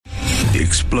the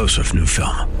explosive new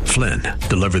film, Flynn,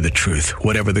 Deliver the Truth,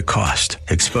 Whatever the Cost,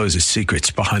 exposes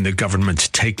secrets behind the government's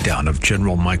takedown of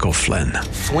General Michael Flynn.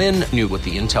 Flynn knew what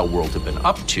the intel world had been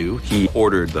up to. He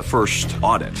ordered the first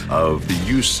audit of the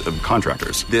use of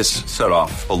contractors. This set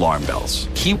off alarm bells.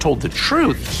 He told the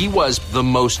truth. He was the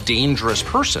most dangerous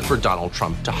person for Donald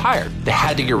Trump to hire. They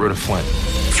had to get rid of Flynn.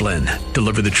 Flynn,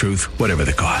 Deliver the Truth, Whatever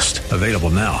the Cost. Available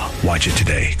now. Watch it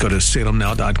today. Go to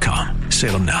salemnow.com.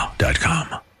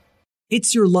 salemnow.com.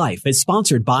 It's Your Life is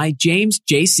sponsored by James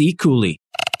J.C. Cooley.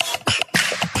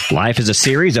 Life is a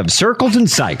series of circles and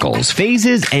cycles,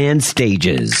 phases and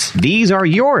stages. These are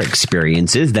your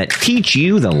experiences that teach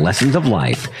you the lessons of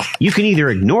life. You can either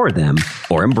ignore them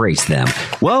or embrace them.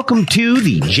 Welcome to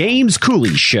the James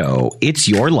Cooley Show. It's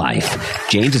Your Life.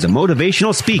 James is a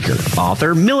motivational speaker,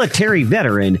 author, military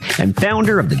veteran, and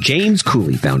founder of the James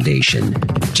Cooley Foundation.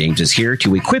 James is here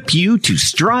to equip you to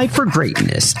strive for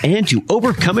greatness and to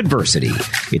overcome adversity.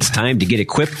 It's time to get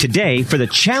equipped today for the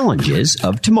challenges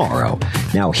of tomorrow.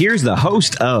 Now, here's the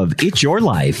host of It's Your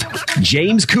Life,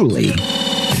 James Cooley.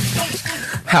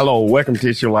 Hello, welcome to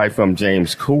It's Your Life. I'm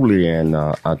James Cooley, and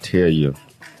I tell you,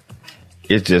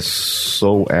 it's just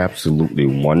so absolutely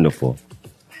wonderful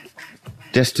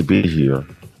just to be here,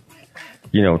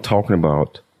 talking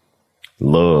about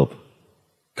love,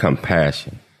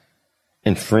 compassion,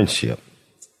 and friendship.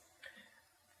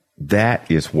 That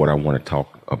is what I want to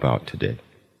talk about today,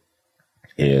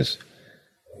 is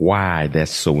why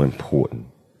that's so important.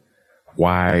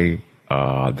 Why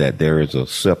that there is a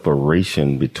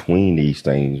separation between these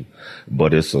things,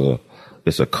 but it's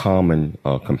a common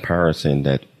comparison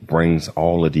that brings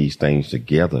all of these things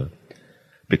together,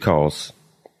 because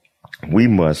we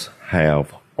must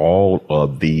have all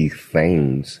of these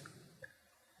things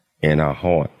in our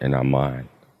heart and our mind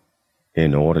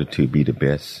in order to be the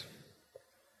best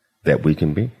that we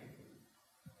can be.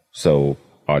 So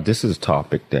this is a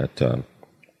topic that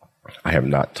I have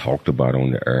not talked about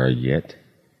on the air yet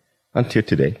until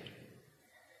today.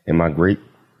 And my great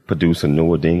producer,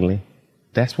 Noah Dingley,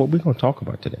 that's what we're going to talk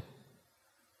about today.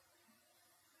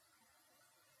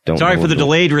 Sorry for the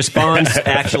delayed response.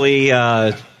 Actually,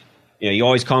 you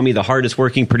always call me the hardest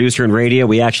working producer in radio.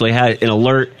 We actually had an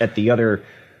alert at the other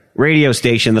radio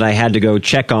station that I had to go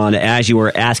check on as you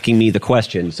were asking me the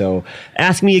question. So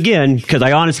ask me again, because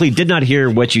I honestly did not hear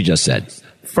what you just said.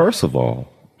 First of all,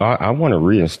 I want to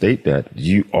reinstate that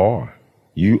you are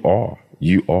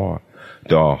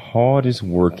the hardest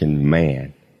working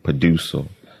man, producer,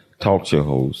 talk show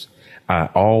host,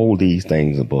 all these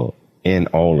things above in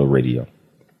all of radio.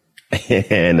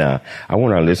 And I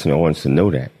want our listener audience to know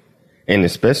that. And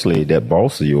especially that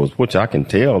boss of yours, which I can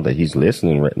tell that he's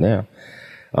listening right now.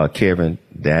 Kevin,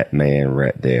 that man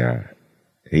right there,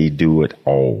 he do it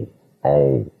all.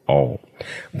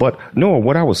 But no,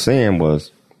 what I was saying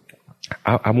was,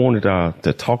 I wanted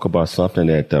to talk about something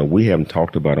that we haven't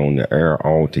talked about on the air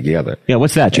altogether. Yeah,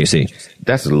 what's that, JC?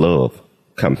 That's love,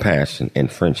 compassion, and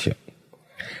friendship.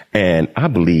 And I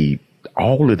believe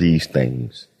all of these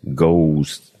things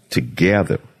goes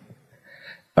together,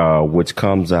 which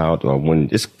comes out when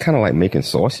it's kind of like making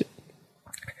sausage.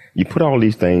 You put all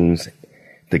these things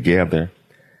together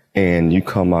and you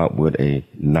come out with a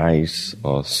nice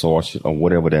sausage or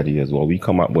whatever that is. Well, we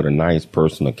come out with a nice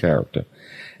personal character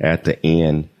at the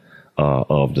end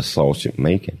of the sausage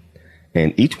making.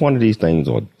 And each one of these things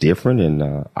are different.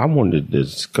 And I wanted to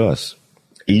discuss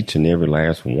each and every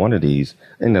last one of these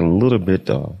in a little bit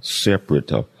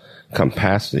separate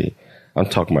capacity. I'm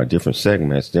talking about different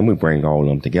segments. Then we bring all of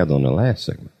them together on the last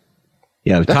segment.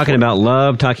 Yeah, we're talking about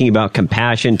love, talking about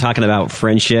compassion, talking about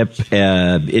friendship,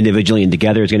 individually and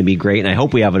together is going to be great. And I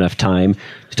hope we have enough time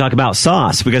to talk about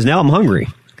sauce, because now I'm hungry.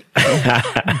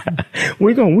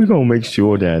 We're gonna make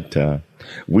sure that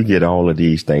we get all of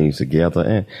these things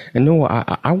together. And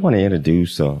Noah, I want to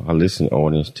introduce our listening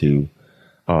audience to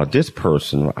this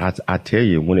person. I tell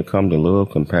you, when it comes to love,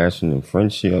 compassion, and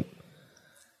friendship,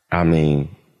 I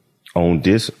mean, on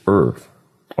this earth,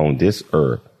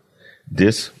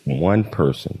 this one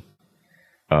person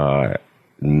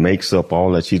makes up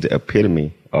all that. She's the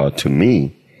epitome to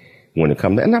me when it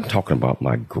comes to, and I'm talking about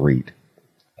my great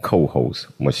co-host,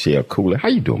 Michelle Cooley. How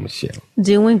you doing, Michelle?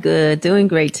 Doing good. Doing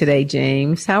great today,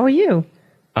 James. How are you?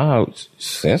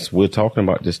 Since we're talking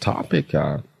about this topic,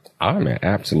 I'm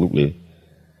absolutely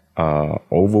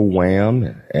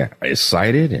overwhelmed,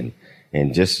 excited,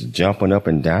 and just jumping up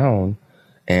and down.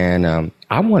 And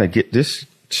I want to get this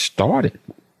started.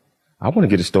 I want to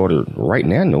get it started right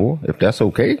now, Noah, if that's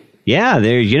okay. Yeah,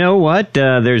 you know what?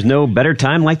 There's no better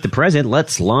time like the present.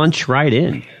 Let's launch right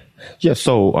in. Yeah,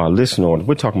 so listen,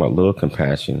 we're talking about love,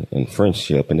 compassion, and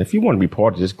friendship. And if you want to be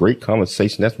part of this great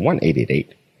conversation, that's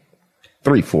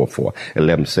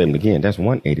 1-888-344-1170. Again, that's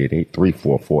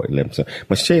 1-888-344-1170.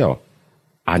 Michelle,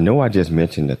 I know I just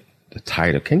mentioned the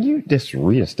title. Can you just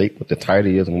reinstate what the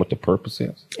title is and what the purpose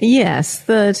is? Yes,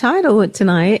 the title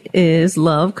tonight is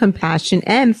Love, Compassion,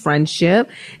 and Friendship.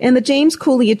 And the James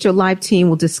Cooley at Your Life team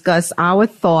will discuss our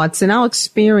thoughts and our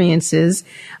experiences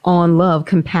on love,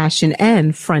 compassion,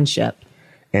 and friendship.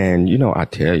 And, I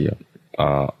tell you,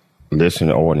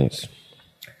 listener audience,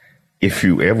 if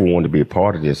you ever want to be a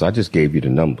part of this, I just gave you the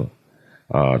number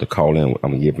to call in.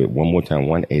 I'm going to give it one more time,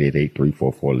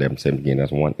 1-888-344-1170. Again,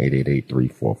 that's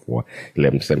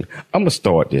 1-888-344-1170. I'm going to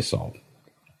start this off,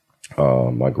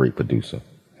 my great producer.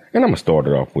 And I'm going to start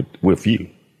it off with you,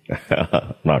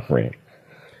 my friend.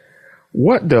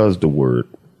 What does the word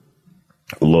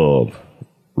love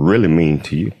really mean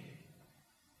to you?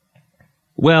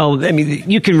 Well, I mean,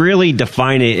 you can really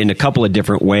define it in a couple of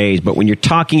different ways, but when you're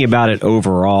talking about it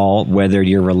overall, whether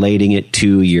you're relating it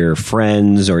to your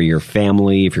friends or your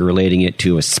family, if you're relating it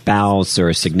to a spouse or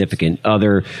a significant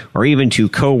other, or even to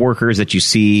coworkers that you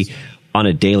see on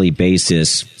a daily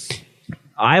basis,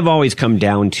 I've always come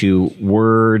down to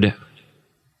words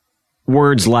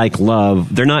like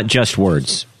love. They're not just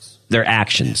words, they're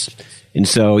actions. And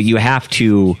so you have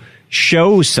to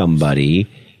show somebody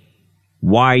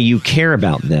why you care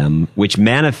about them, which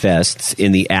manifests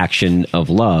in the action of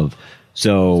love.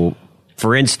 So,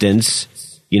 for instance,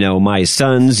 my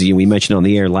sons, we mentioned on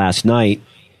the air last night,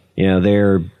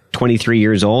 they're 23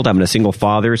 years old. I'm a single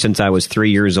father since I was 3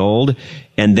 years old,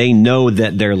 and they know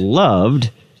that they're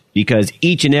loved because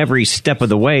each and every step of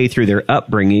the way through their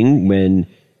upbringing, when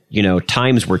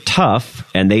times were tough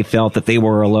and they felt that they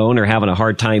were alone or having a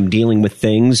hard time dealing with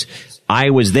things,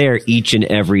 I was there each and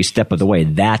every step of the way.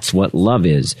 That's what love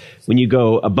is. When you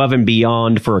go above and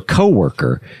beyond for a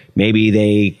coworker, maybe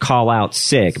they call out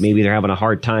sick, maybe they're having a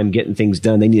hard time getting things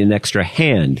done, they need an extra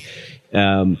hand.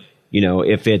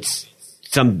 If it's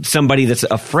somebody that's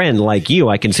a friend like you,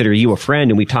 I consider you a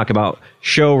friend, and we talk about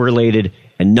show-related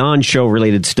and non-show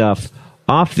related stuff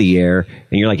off the air,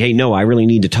 and you're like, hey, no, I really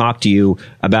need to talk to you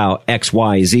about X,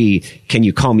 Y, Z. Can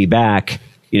you call me back?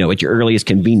 At your earliest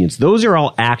convenience. Those are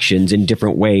all actions in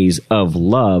different ways of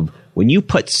love. When you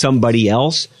put somebody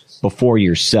else before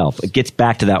yourself, it gets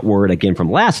back to that word again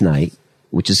from last night,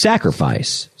 which is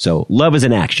sacrifice. So love is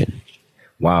an action.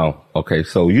 Wow. Okay.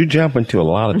 So you jump into a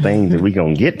lot of things that we're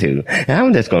going to get to. And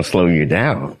I'm just going to slow you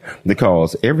down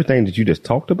because everything that you just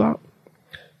talked about,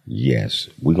 yes,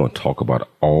 we're going to talk about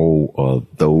all of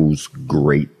those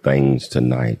great things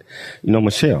tonight.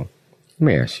 Michelle, let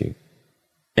me ask you.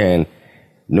 And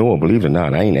no, believe it or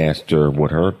not, I ain't asked her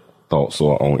what her thoughts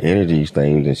are on any of these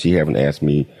things, and she haven't asked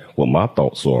me what my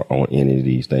thoughts are on any of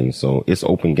these things. So it's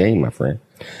open game, my friend.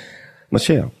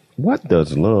 Michelle, what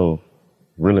does love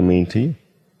really mean to you?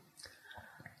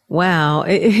 Wow.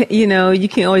 You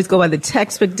can always go by the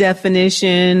textbook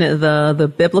definition,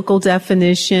 the biblical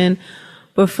definition.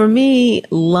 But for me,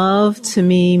 love to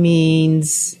me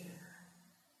means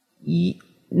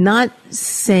not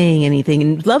saying anything.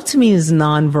 And love to me is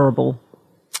nonverbal.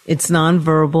 It's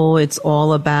nonverbal. It's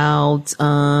all about,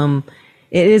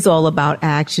 it is all about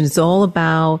action. It's all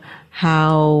about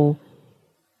how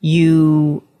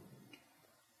you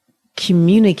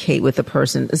communicate with a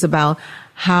person. It's about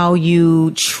how you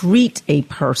treat a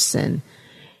person.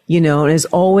 And it's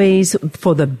always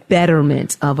for the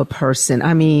betterment of a person.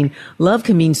 I mean, love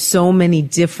can mean so many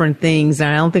different things,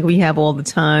 and I don't think we have all the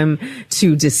time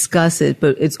to discuss it,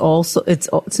 but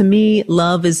to me,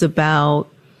 love is about,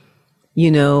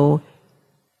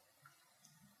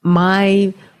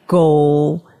 my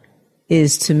goal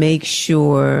is to make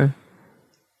sure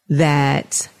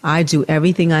that I do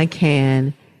everything I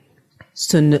can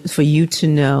for you to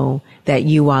know that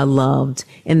you are loved,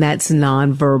 and that's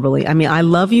non-verbally. I mean, I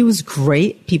love you is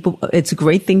great. It's a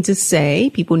great thing to say.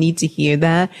 People need to hear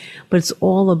that, but it's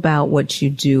all about what you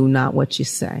do, not what you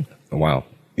say. Wow.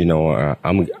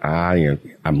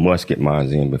 I must get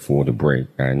mine in before the break.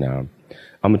 And,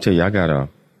 I'm going to tell you, I got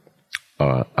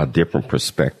a different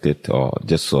perspective,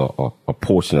 just a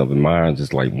portion of it. Mine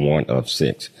is like 1 of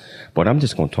 6, but I'm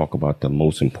just going to talk about the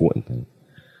most important thing.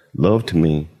 Love to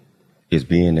me is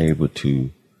being able to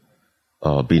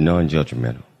be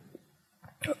non-judgmental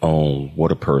on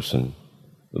what a person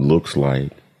looks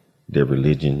like, their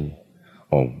religion,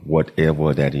 or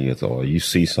whatever that is. Or you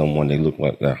see someone, they look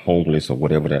like they're homeless or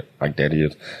whatever that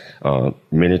is.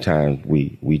 Many times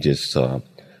we just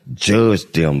judge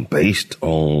them based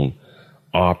on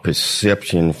our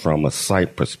perception from a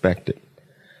sight perspective.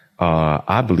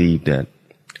 I believe that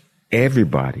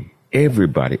everybody,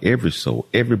 every soul,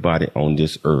 everybody on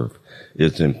this earth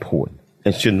is important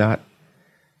and should not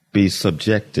be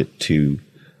subjected to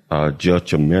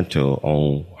judgmental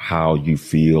on how you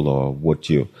feel or what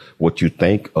you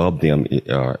think of them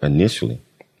initially.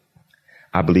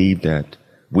 I believe that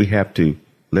we have to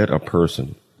let a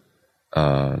person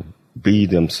be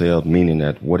themselves, meaning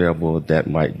that whatever that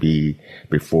might be,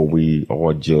 before we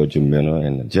are judgmental.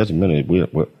 And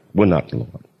judgmental, we're not the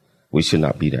Lord. We should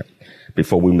not be that.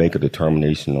 Before we make a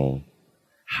determination on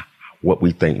what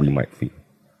we think we might feel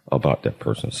about that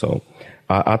person. So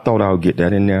I thought I would get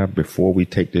that in there before we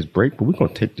take this break, but we're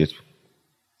going to take this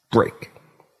break.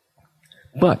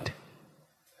 But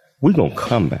we're going to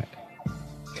come back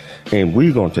and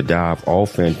we're going to dive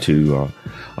off into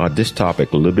this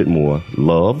topic a little bit more: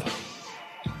 love,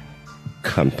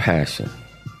 compassion,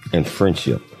 and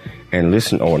friendship. And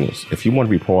listen, audience, if you want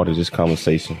to be part of this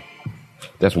conversation,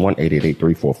 that's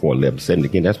 1-888-344-1170.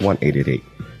 Again, that's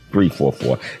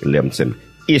 1-888-344-1170.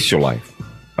 It's your life.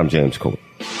 I'm James Cooley.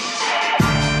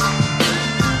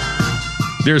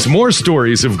 There's more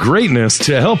stories of greatness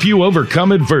to help you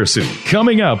overcome adversity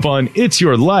coming up on It's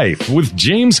Your Life with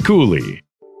James Cooley.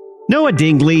 Noah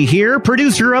Dingley here,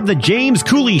 producer of The James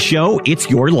Cooley Show, It's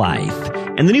Your Life.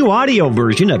 And the new audio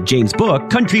version of James'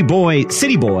 book, Country Boy,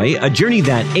 City Boy, A Journey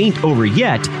That Ain't Over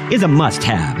Yet, is a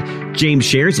must-have. James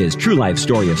shares his true life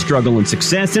story of struggle and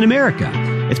success in America.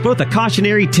 It's both a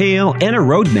cautionary tale and a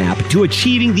roadmap to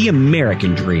achieving the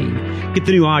American dream. Get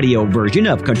the new audio version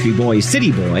of Country Boy,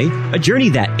 City Boy, A Journey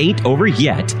That Ain't Over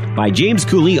Yet by James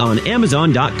Cooley on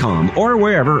Amazon.com or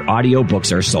wherever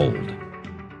audiobooks are sold.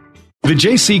 The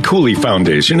J.C. Cooley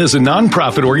Foundation is a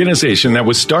nonprofit organization that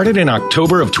was started in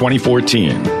October of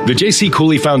 2014. The J.C.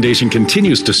 Cooley Foundation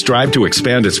continues to strive to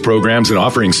expand its programs and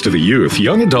offerings to the youth,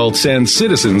 young adults, and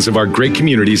citizens of our great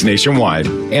communities nationwide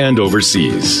and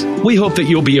overseas. We hope that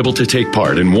you'll be able to take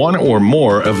part in one or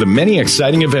more of the many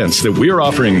exciting events that we're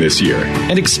offering this year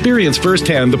and experience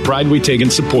firsthand the pride we take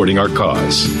in supporting our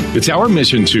cause. It's our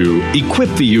mission to equip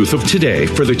the youth of today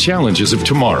for the challenges of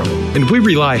tomorrow, and we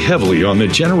rely heavily on the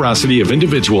generosity of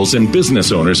individuals and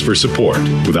business owners for support.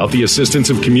 Without the assistance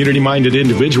of community-minded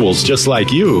individuals just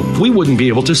like you, we wouldn't be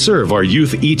able to serve our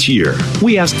youth each year.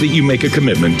 We ask that you make a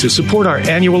commitment to support our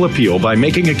annual appeal by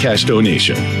making a cash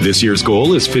donation. This year's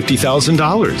goal is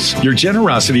 $50,000. Your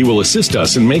generosity will assist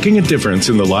us in making a difference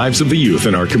in the lives of the youth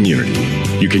in our community.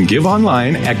 You can give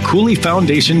online at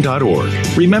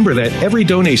CooleyFoundation.org. Remember that every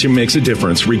donation makes a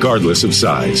difference regardless of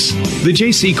size. The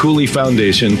J.C. Cooley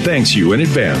Foundation thanks you in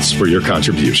advance for your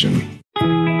contribution.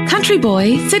 Country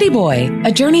Boy, City Boy,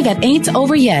 A Journey That Ain't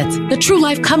Over Yet, the true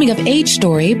life coming of age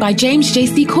story by James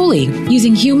J.C. Cooley.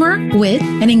 Using humor, wit,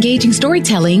 and engaging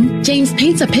storytelling, James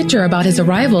paints a picture about his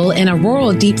arrival in a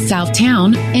rural Deep South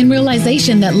town and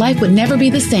realization that life would never be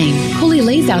the same. Cooley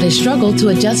lays out his struggle to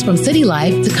adjust from city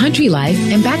life to country life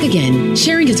and back again,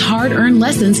 sharing his hard-earned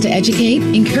lessons to educate,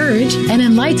 encourage, and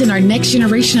enlighten our next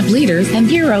generation of leaders and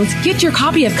heroes. Get your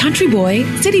copy of Country Boy,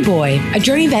 City Boy, A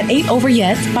Journey That Ain't Over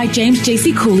Yet by James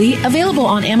J.C. Cooley, available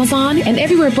on Amazon and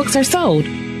everywhere books are sold.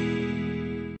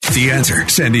 The Answer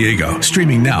San Diego,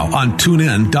 streaming now on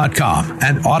TuneIn.com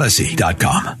and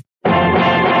Odyssey.com.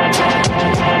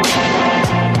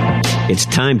 It's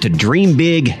time to dream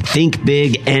big, think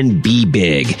big, and be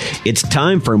big. It's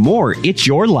time for more It's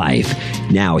Your Life.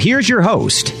 Now, here's your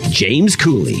host, James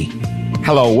Cooley.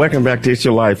 Hello, welcome back to It's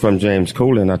Your Life. I'm James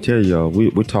Cooley, and I tell you,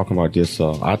 we're talking about this,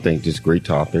 I think this great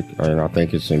topic, and I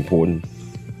think it's important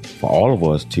for all of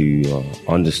us to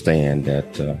understand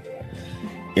that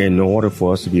in order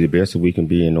for us to be the best that we can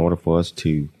be, in order for us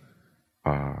to,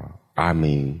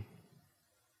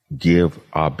 give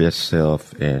our best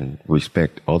self and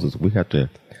respect others, we have to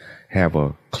have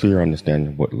a clear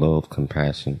understanding of what love,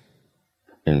 compassion,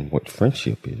 and what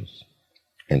friendship is.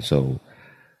 And so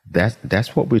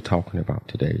that's what we're talking about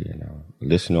today. And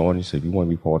listen, audience, if you want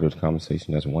to be part of this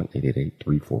conversation, that's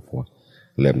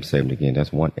 1-888-344-1170. Again,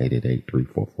 that's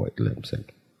 1-888-344-1170.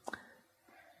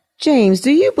 James,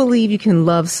 do you believe you can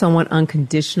love someone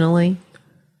unconditionally?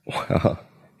 Well,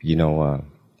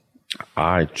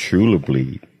 I truly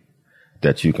believe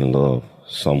that you can love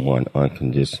someone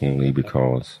unconditionally,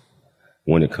 because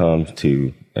when it comes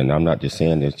to, and I'm not just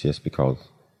saying this just because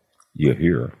you're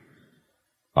here,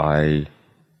 I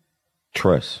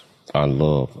trust, I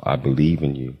love, I believe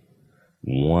in you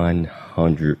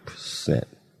 100%.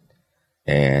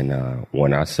 And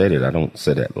when I say that, I don't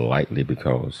say that lightly,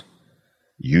 because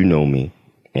you know me,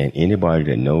 and anybody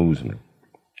that knows me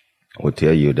will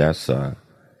tell you that's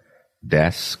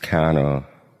kind of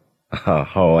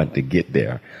hard to get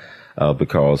there.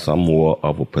 because I'm more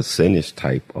of a percentage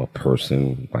type of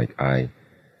person. Like I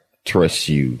trust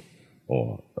you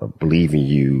or believe in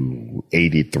you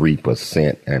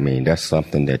 83%. I mean, that's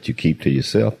something that you keep to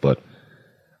yourself. But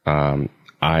I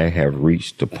have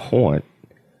reached the point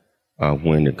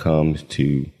when it comes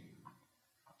to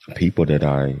people that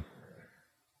I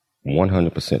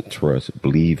 100% trust,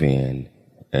 believe in,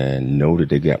 and know that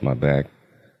they got my back,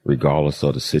 regardless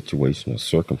of the situation or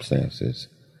circumstances.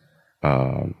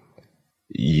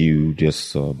 You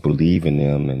just believe in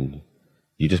them, and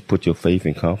you just put your faith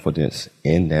and confidence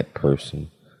in that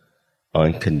person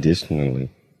unconditionally,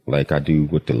 like I do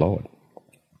with the Lord.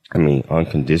 I mean,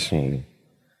 unconditionally,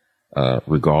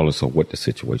 regardless of what the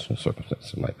situation or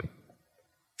circumstances might be.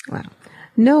 Wow.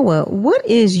 Noah, what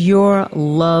is your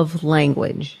love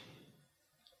language?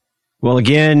 Well,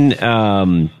 again,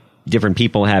 different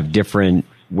people have different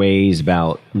ways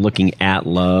about looking at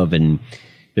love, and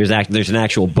there's an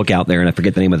actual book out there, and I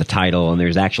forget the name of the title, and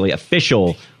there's actually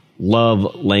official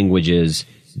love languages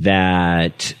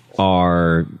that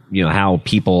are, how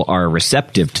people are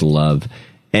receptive to love.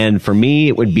 And for me,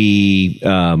 it would be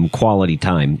quality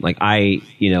time. Like I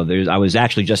was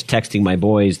actually just texting my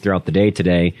boys throughout the day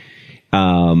today,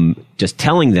 just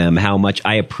telling them how much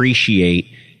I appreciate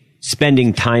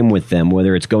spending time with them,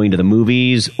 whether it's going to the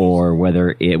movies or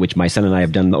which my son and I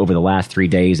have done over the last 3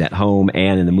 days at home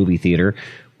and in the movie theater,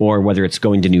 or whether it's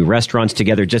going to new restaurants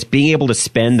together, just being able to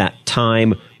spend that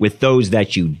time with those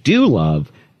that you do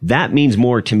love. That means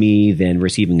more to me than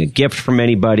receiving a gift from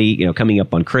anybody, coming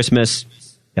up on Christmas.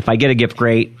 If I get a gift,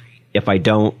 great. If I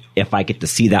don't, if I get to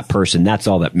see that person, that's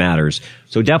all that matters.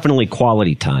 So definitely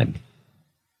quality time.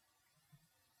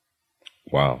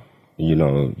 Wow.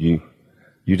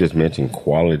 You just mentioned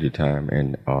quality time,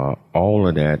 and all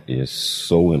of that is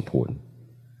so important,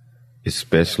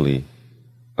 especially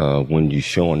when you're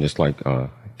showing, just like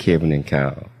Kevin and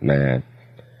Kyle, man,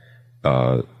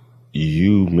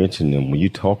 you mention them when you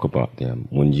talk about them,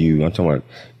 I'm talking about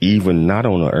even not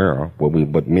on the air, but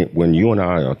when you and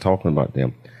I are talking about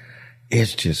them,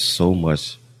 it's just so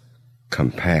much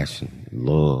compassion,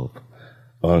 love,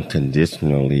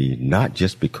 unconditionally, not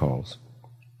just because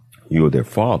you're their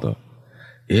father.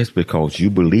 It's because you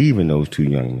believe in those two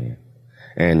young men.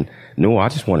 And no, I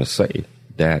just want to say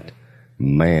that,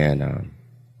 man,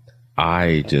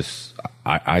 I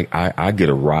get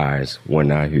a rise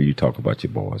when I hear you talk about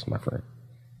your boys, my friend.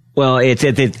 Well, it's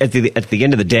at the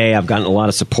end of the day, I've gotten a lot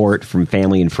of support from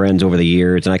family and friends over the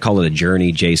years, and I call it a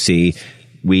journey, JC.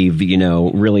 We've,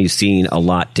 really seen a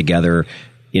lot together,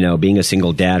 being a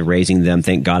single dad, raising them.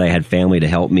 Thank God I had family to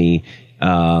help me.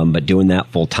 But doing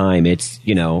that full time,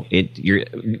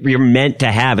 you're meant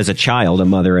to have as a child a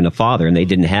mother and a father, and they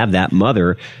didn't have that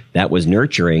mother that was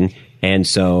nurturing. And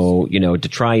so, to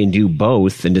try and do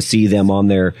both and to see them on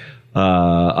their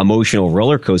emotional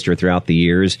roller coaster throughout the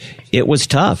years, it was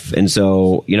tough. And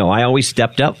so, I always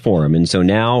stepped up for them. And so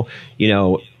now,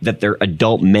 that they're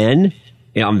adult men,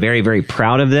 I'm very, very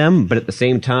proud of them. But at the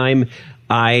same time,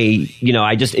 I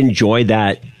just enjoy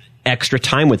that extra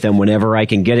time with them whenever I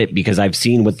can get it, because I've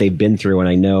seen what they've been through and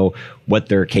I know what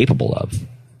they're capable of.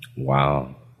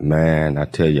 Wow, man, I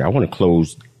tell you, I want to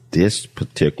close this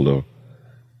particular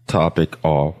topic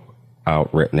out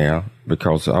right now,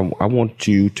 because I want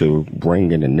you to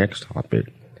bring in the next topic,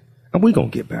 and we're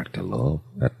going to get back to love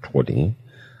toward the end.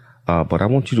 But I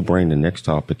want you to bring the next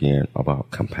topic in about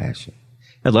compassion.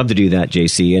 I'd love to do that,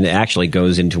 JC. And it actually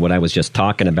goes into what I was just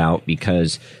talking about,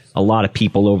 because a lot of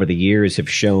people over the years have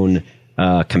shown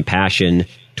compassion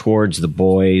towards the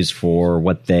boys for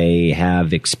what they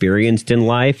have experienced in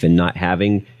life and not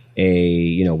having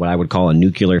what I would call a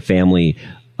nuclear family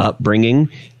upbringing.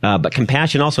 But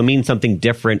compassion also means something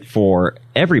different for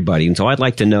everybody. And so I'd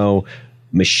like to know,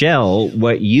 Michelle,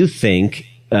 what you think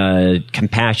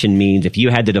compassion means. If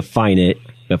you had to define it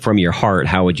from your heart,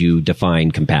 how would you define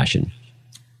compassion?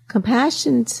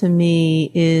 Compassion to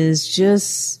me is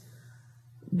just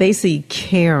basically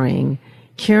caring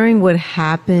what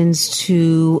happens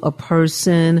to a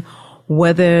person,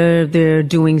 whether they're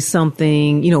doing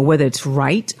something, whether it's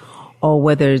right or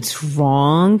whether it's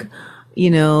wrong.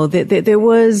 There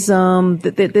was,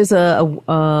 there's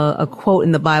a quote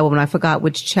in the Bible, and I forgot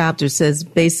which chapter, says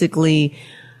basically,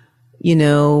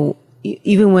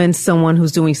 even when someone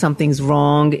who's doing something's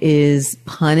wrong is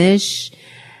punished,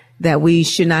 that we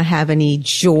should not have any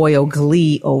joy or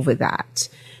glee over that.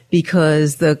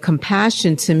 because the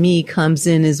compassion to me comes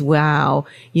in as, wow,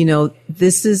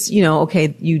 this is,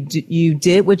 okay, you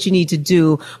did what you need to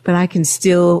do, but I can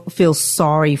still feel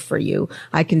sorry for you.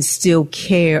 I can still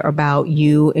care about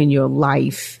you and your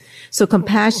life. So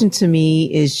compassion to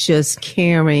me is just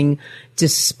caring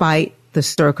despite the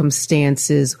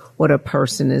circumstances what a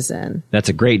person is in. That's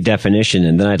a great definition.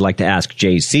 And then I'd like to ask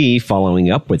JC,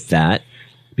 following up with that,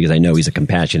 because I know he's a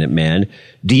compassionate man.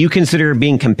 Do you consider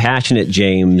being compassionate,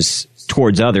 James,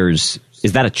 towards others,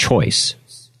 is that a choice?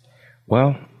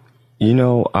 Well,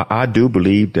 I do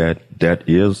believe that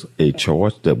is a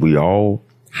choice that we all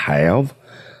have.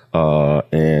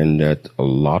 And that a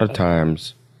lot of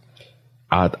times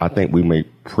I think we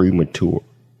make premature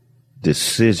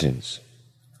decisions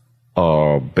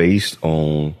based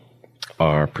on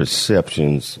our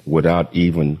perceptions without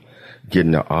even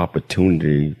getting the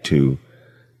opportunity to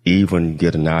even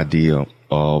get an idea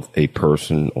of a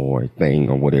person or a thing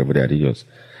or whatever that is.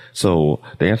 So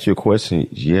to answer your question,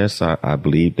 yes, I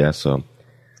believe that's a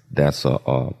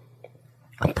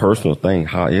personal thing.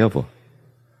 However,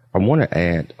 I want to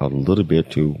add a little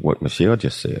bit to what Michelle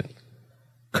just said.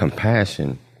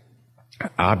 Compassion,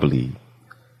 I believe,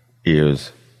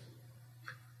 is,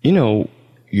 you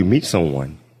meet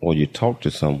someone or you talk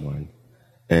to someone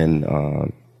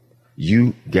and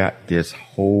you got this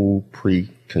whole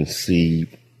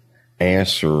preconceived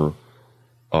answer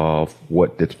of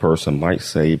what this person might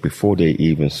say before they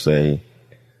even say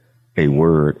a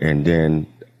word. And then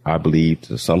I believe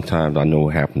that sometimes, I know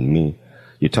it happened to me,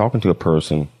 you're talking to a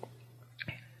person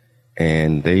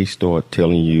and they start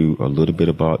telling you a little bit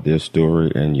about their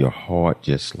story and your heart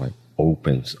just like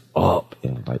opens up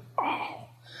and like, oh,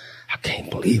 I can't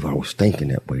believe I was thinking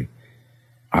that way.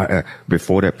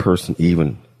 Before that person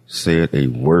even said a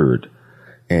word.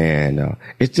 And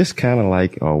it's just kind of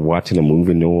like watching a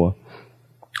movie, Noah,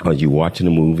 or you watching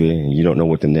a movie and you don't know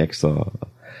what the next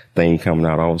thing coming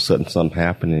out. All of a sudden something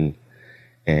happening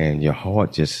and your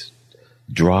heart just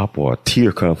drop or a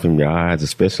tear come from your eyes,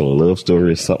 especially a love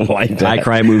story or something like that. I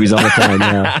cry movies all the time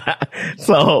now.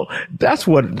 So that's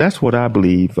what I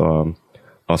believe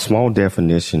a small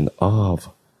definition of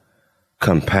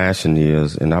compassion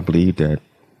is. And I believe that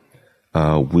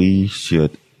we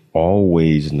should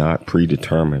always not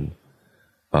predetermine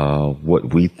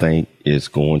what we think is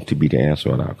going to be the answer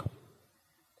or the outcome.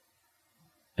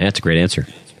 That's a great answer.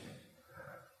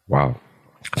 Wow.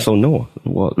 So Noah,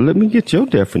 well, let me get your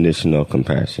definition of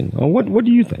compassion. What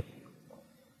do you think?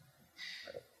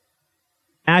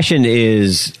 Passion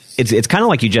is, it's kind of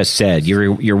like you just said.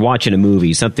 You're watching a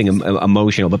movie, something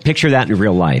emotional, but picture that in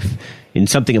real life. And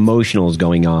something emotional is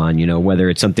going on, whether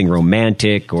it's something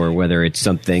romantic or whether it's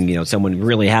something, someone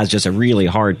really has just a really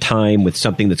hard time with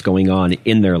something that's going on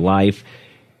in their life.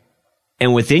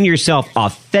 And within yourself,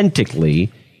 authentically,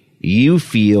 you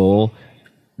feel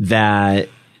that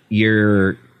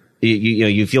you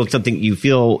feel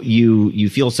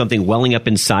something welling up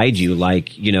inside you,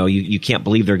 like, you can't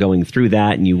believe they're going through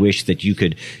that. And you wish that you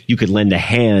could lend a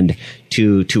hand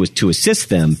to assist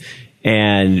them.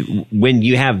 And when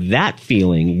you have that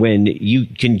feeling, when you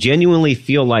can genuinely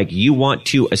feel like you want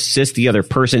to assist the other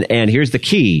person, and here's the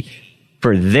key,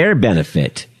 for their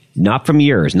benefit, not from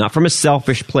yours, not from a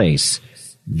selfish place,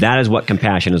 that is what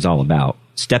compassion is all about.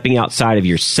 Stepping outside of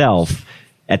yourself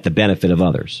at the benefit of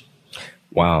others.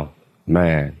 Wow,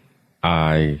 man,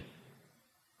 I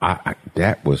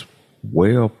that was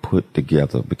well put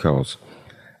together, because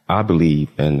I believe,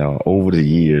 and over the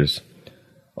years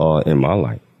in my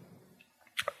life,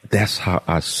 that's how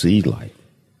I see life.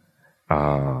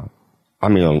 A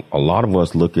lot of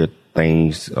us look at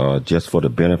things just for the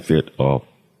benefit of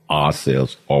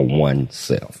ourselves or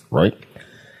oneself, right?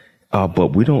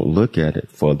 But we don't look at it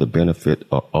for the benefit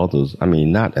of others.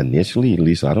 Not initially, at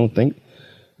least I don't think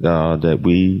that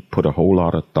we put a whole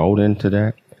lot of thought into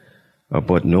that.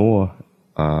 But Noah,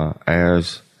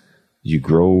 as you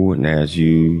grow and as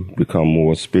you become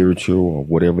more spiritual or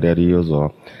whatever that is,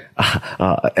 or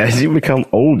as you become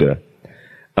older,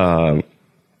 I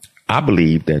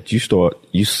believe that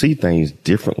you see things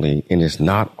differently, and it's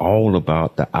not all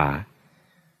about the I,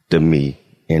 the me,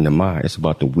 and the my. It's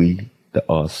about the we,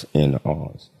 the us, and the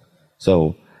ours.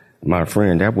 So, my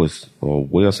friend, that was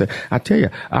well said. I tell you,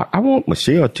 I want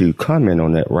Michelle to comment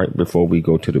on that right before we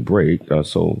go to the break.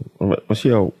 So,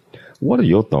 Michelle, what are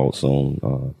your thoughts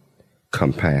on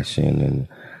compassion?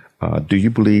 And do you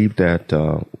believe that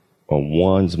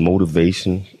one's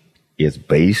motivation is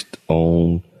based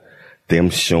on them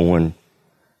showing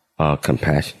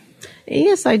compassion?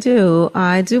 Yes, I do.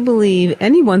 I do believe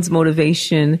anyone's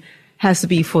motivation has to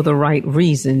be for the right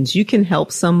reasons. You can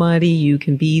help somebody, you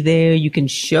can be there, you can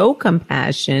show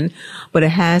compassion, but it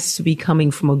has to be coming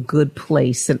from a good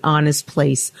place, an honest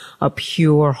place, a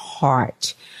pure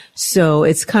heart. So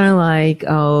it's kind of like,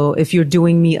 oh, if you're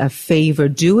doing me a favor,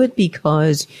 do it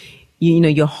because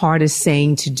your heart is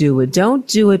saying to do it. Don't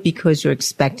do it because you're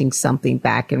expecting something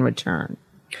back in return.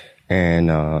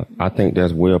 And I think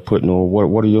that's well put.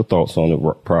 What are your thoughts on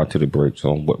it prior to the break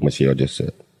on what Michelle just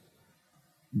said?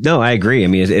 No, I agree. I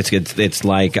mean, it's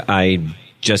like I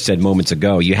just said moments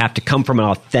ago. You have to come from an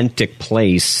authentic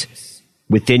place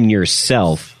within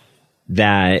yourself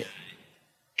that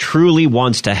truly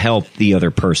wants to help the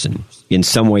other person in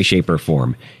some way, shape, or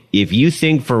form. If you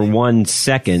think for 1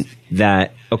 second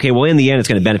that, okay, well, in the end, it's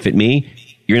going to benefit me,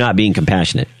 you're not being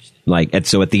compassionate.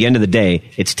 So at the end of the day,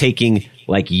 it's taking,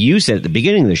 like you said at the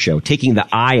beginning of the show, taking the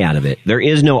I out of it. There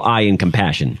is no I in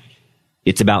compassion.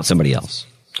 It's about somebody else.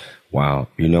 Wow.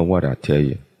 You know what? I tell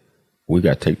you, we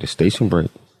got to take the station break.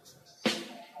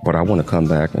 But I want to come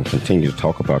back and continue to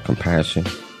talk about compassion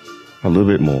a little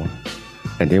bit more.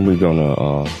 And then we're going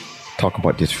to talk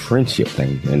about this friendship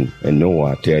thing. And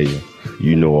Noah, I tell you,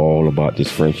 you know all about this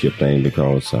friendship thing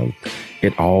because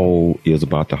it all is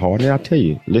about the heart. And I tell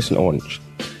you, listen, audience,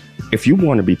 if you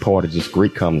want to be part of this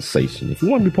great conversation, that's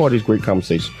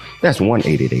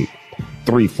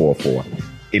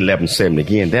 1-888-344-1170.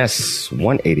 Again, that's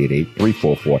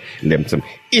 1-888-344-1170.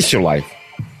 It's your life.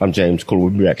 I'm James Cooley. We'll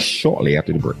be back shortly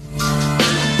after the break.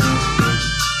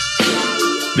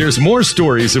 There's more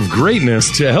stories of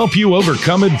greatness to help you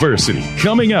overcome adversity.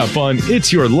 Coming up on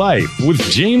It's Your Life with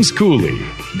James Cooley.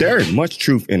 There is much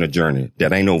truth in a journey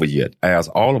that ain't over yet, as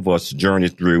all of us journey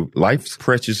through life's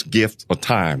precious gifts of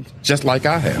time, just like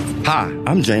I have. Hi,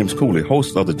 I'm James Cooley,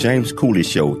 host of The James Cooley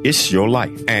Show, It's Your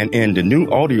Life. And in the new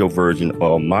audio version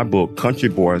of my book, Country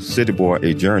Boy, City Boy,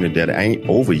 A Journey That Ain't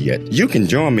Over Yet, you can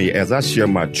join me as I share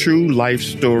my true life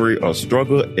story of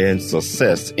struggle and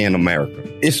success in America.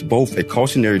 It's both a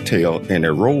cautionary tale and a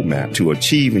roadmap to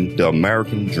achieving the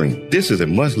American dream. This is a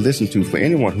must listen to for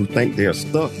anyone who think they are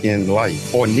stuck in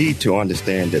life or need to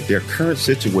understand that their current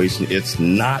situation is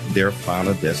not their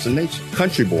final destination.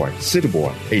 Country Boy, City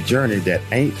Boy, A Journey That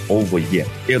Ain't Over Yet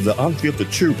is the unfiltered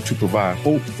truth to provide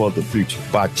hope for the future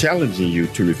by challenging you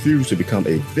to refuse to become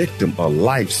a victim of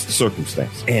life's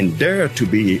circumstance and dare to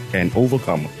be an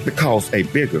overcomer because a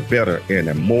bigger, better, and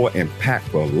a more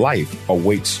impactful life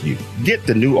awaits you. Get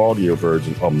the new audio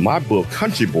version of my book,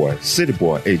 Country Boy, City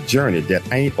Boy, A Journey That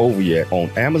Ain't Over Yet on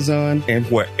Amazon and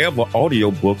wherever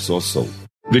audiobooks are sold.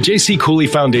 The J.C. Cooley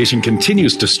Foundation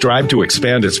continues to strive to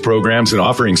expand its programs and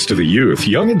offerings to the youth,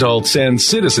 young adults, and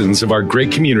citizens of our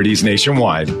great communities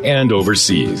nationwide and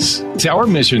overseas. It's our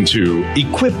mission to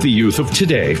equip the youth of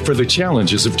today for the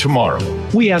challenges of tomorrow.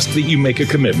 We ask that you make a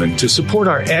commitment to support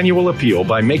our annual appeal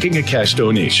by making a cash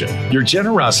donation. Your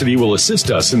generosity will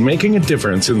assist us in making a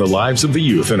difference in the lives of the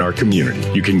youth in our community.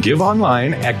 You can give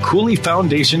online at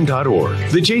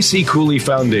CooleyFoundation.org. The J.C. Cooley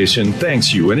Foundation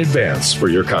thanks you in advance for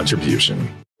your contribution.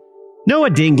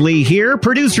 Noah Dingley here,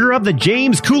 producer of The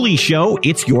James Cooley Show,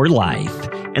 It's Your Life.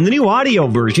 And the new audio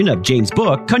version of James'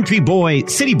 book, Country Boy,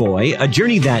 City Boy, A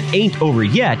Journey That Ain't Over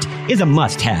Yet, is a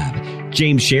must-have.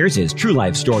 James shares his true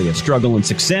life story of struggle and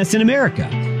success in America.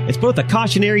 It's both a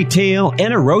cautionary tale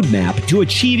and a roadmap to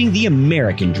achieving the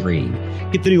American dream.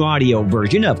 Get the new audio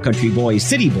version of Country Boy,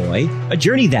 City Boy, A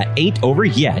Journey That Ain't Over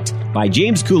Yet by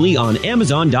James Cooley on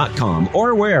Amazon.com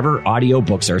or wherever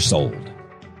audiobooks are sold.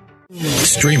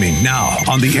 Streaming now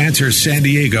on the Answer San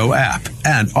Diego app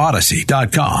and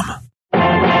Odyssey.com.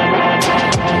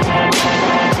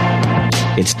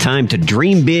 It's time to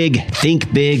dream big,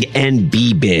 think big, and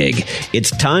be big.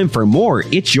 It's time for more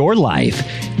It's Your Life.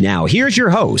 Now, here's your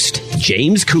host,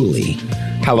 James Cooley.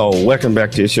 Hello, welcome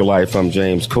back to It's Your Life. I'm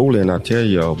James Cooley, and I tell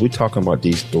you, we're talking about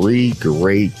these three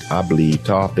great, I believe,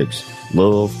 topics: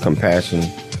 love, compassion,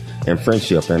 and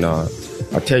friendship. And I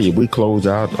tell you, we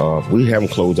haven't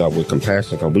closed out with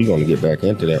compassion because we're going to get back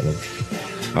into that one.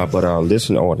 But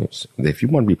listen, audience, if you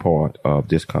want to be part of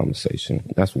this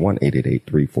conversation, that's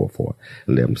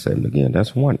 1-888-344-1170. Again,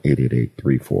 that's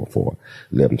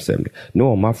 1-888-344-1170.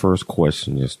 Noah, my first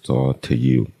question is to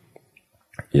you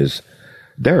is,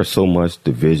 there is so much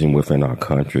division within our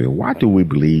country. Why do we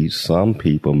believe some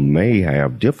people may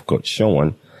have difficulty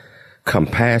showing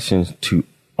compassion to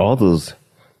others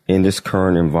in this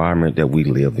current environment that we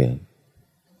live in?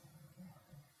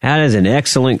 That is an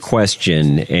excellent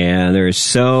question, and there's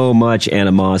so much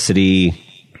animosity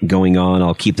going on.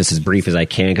 I'll keep this as brief as I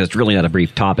can because it's really not a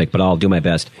brief topic, but I'll do my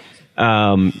best.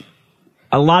 A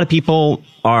lot of people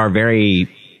are very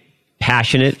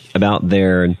passionate about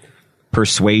their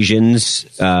persuasions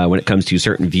when it comes to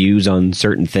certain views on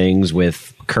certain things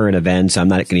with current events. I'm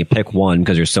not going to pick one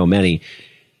because there's so many,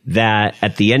 that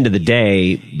at the end of the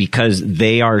day, because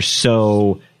they are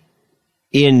so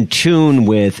in tune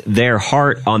with their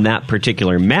heart on that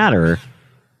particular matter,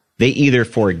 they either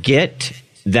forget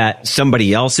that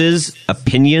somebody else's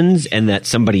opinions and that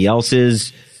somebody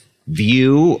else's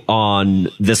view on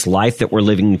this life that we're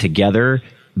living together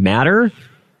matter,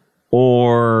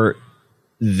 or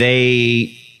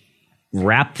they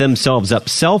wrap themselves up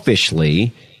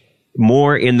selfishly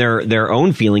more in their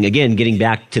own feeling, again, getting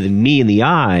back to the me and the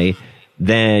I,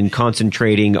 than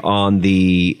concentrating on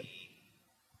the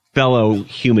fellow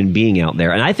human being out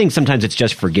there. And I think sometimes it's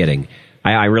just forgetting.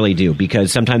 I really do,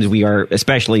 because sometimes we are,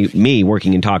 especially me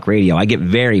working in talk radio, I get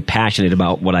very passionate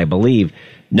about what I believe.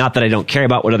 Not that I don't care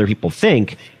about what other people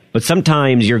think, but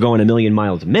sometimes you're going a million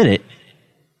miles a minute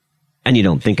and you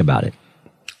don't think about it.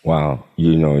 Wow.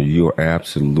 You're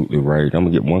absolutely right. I'm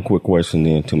going to get one quick question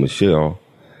in to Michelle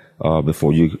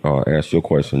before you ask your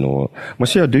question. Or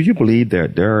Michelle, do you believe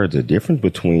that there is a difference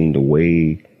between the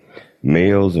way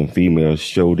males and females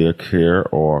show their care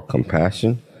or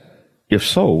compassion? If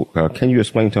so, can you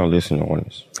explain to our listening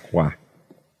audience why?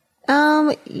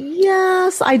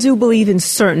 Yes, I do believe in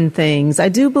certain things. I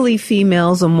do believe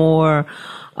females are more,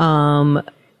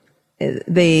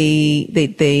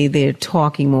 they're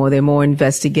talking more. They're more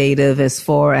investigative as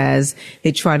far as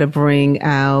they try to bring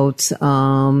out,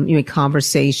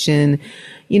 conversation,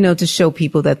 to show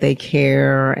people that they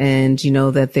care and,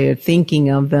 that they're thinking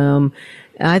of them.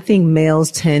 I think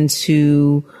males tend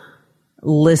to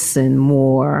listen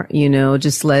more,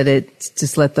 just let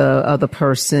the other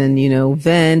person,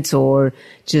 vent or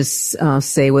just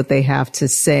say what they have to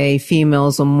say.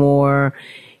 Females are more,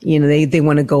 they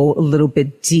want to go a little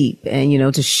bit deep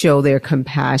and, to show their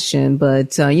compassion.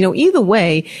 But, either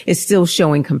way, it's still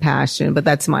showing compassion, but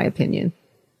that's my opinion.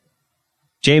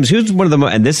 James, who's one of the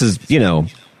and this is,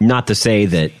 not to say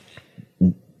that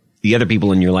the other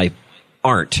people in your life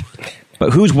aren't,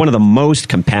 but who's one of the most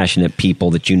compassionate people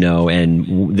that you know?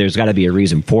 And there's got to be a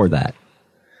reason for that.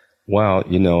 Well,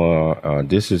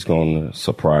 this is going to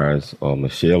surprise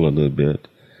Michelle a little bit,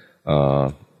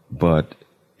 but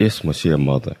it's Michelle's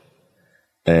mother.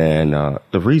 And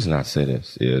the reason I say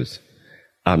this is,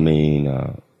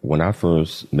 when I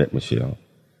first met Michelle,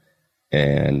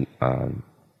 and,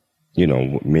 me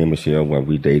and Michelle, when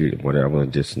we dated, whatever,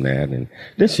 this and that, and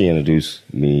then she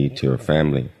introduced me to her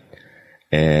family.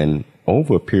 And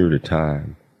over a period of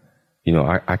time,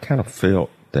 I kind of felt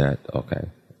that, okay,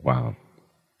 wow,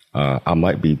 I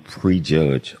might be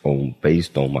prejudged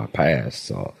based on my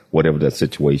past, whatever that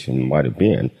situation might have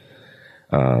been,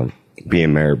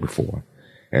 being married before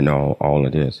and all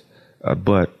of this.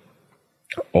 But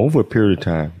over a period of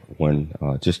time, when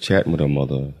just chatting with her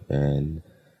mother, and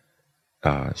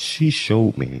she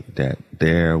showed me that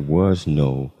there was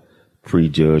no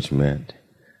prejudgment.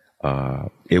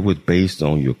 It was based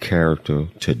on your character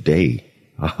today,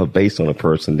 based on the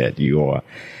person that you are.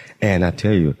 And I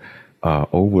tell you,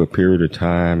 over a period of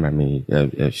time,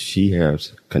 she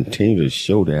has continued to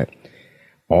show that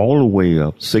all the way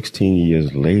up 16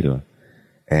 years later.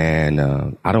 And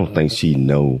I don't think she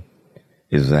know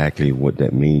exactly what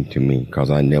that means to me, because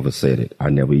I never said it. I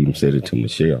never even said it to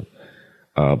Michelle.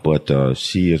 But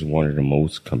she is one of the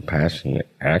most compassionate,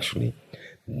 actually,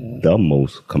 the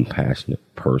most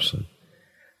compassionate person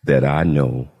that I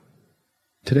know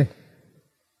today.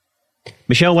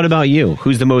 Michelle, what about you?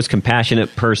 Who's the most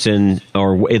compassionate person,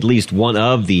 or at least one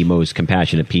of the most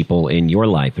compassionate people in your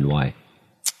life, and why?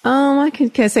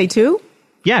 Can I say two?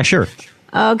 Yeah, sure.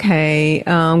 Okay.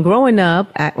 Growing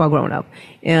up,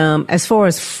 as far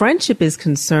as friendship is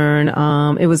concerned,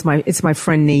 it's my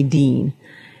friend Nadine.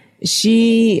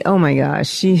 She, oh my gosh,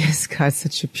 she has got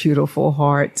such a beautiful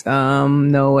heart.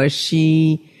 Noah,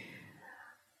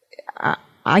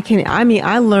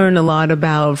 I learned a lot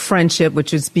about friendship,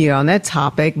 which is beyond that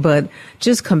topic, but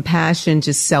just compassion,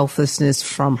 just selflessness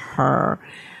from her.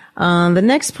 The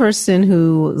next person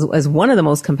who is one of the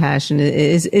most compassionate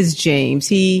is James.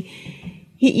 He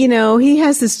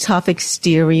has this tough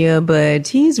exterior, but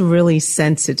he's really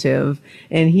sensitive,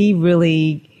 and he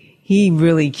really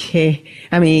cares.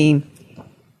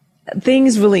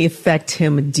 Things really affect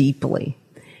him deeply.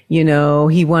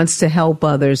 He wants to help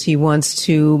others. He wants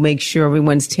to make sure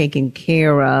everyone's taken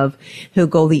care of. He'll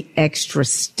go the extra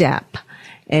step.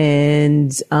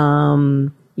 And,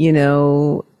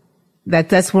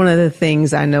 that's one of the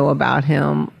things I know about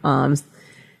him,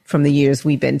 from the years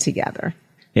we've been together.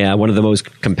 Yeah. One of the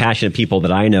most compassionate people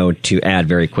that I know, to add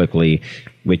very quickly,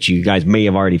 which you guys may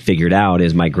have already figured out,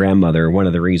 is my grandmother. One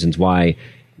of the reasons why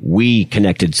we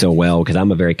connected so well because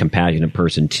I'm a very compassionate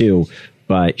person too.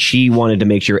 But she wanted to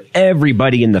make sure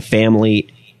everybody in the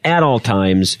family at all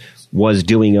times was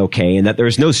doing okay and that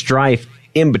there's no strife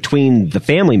in between the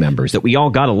family members, that we all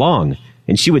got along.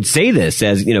 And she would say this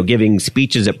as, giving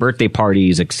speeches at birthday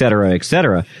parties, et cetera, et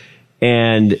cetera.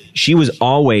 And she was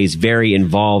always very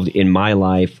involved in my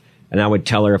life. And I would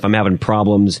tell her if I'm having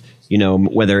problems,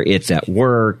 whether it's at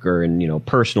work or in,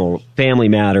 personal family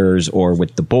matters or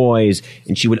with the boys.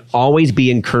 And she would always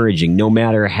be encouraging. No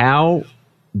matter how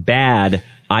bad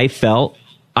I felt,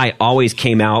 I always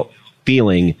came out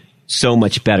feeling so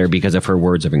much better because of her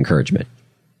words of encouragement.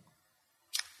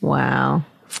 Wow.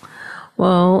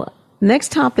 Well,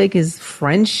 next topic is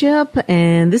friendship.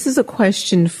 And this is a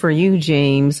question for you,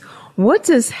 James. What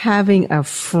does having a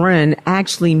friend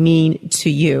actually mean to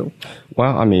you?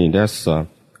 Well, I mean, that's, I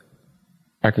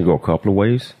can go a couple of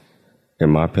ways, in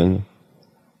my opinion.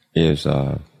 Is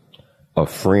a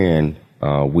friend,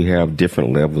 we have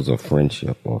different levels of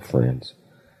friendship or friends.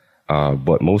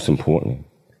 But most importantly,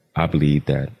 I believe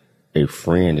that a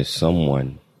friend is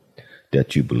someone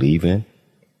that you believe in,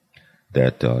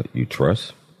 that you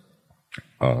trust,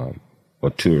 or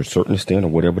to a certain extent, or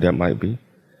whatever that might be,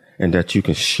 and that you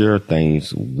can share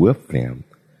things with them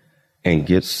and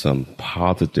get some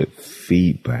positive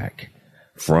feedback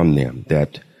from them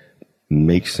that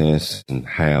makes sense and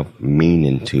have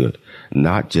meaning to it.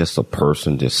 Not just a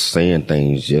person just saying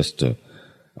things just to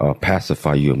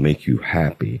pacify you and make you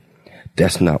happy.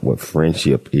 That's not what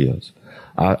friendship is.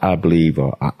 I believe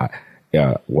what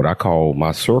I call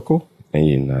my circle,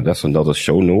 and that's another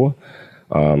show, Noah.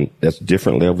 That's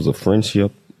different levels of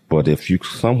friendship. But if you're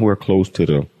somewhere close to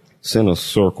the center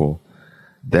circle,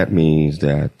 that means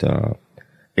that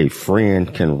a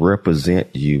friend can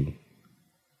represent you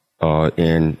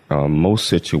in most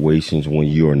situations when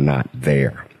you're not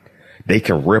there. They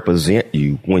can represent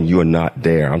you when you're not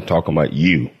there. I'm talking about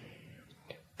you.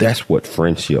 That's what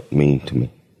friendship means to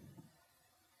me.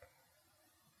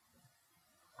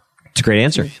 It's a great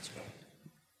answer.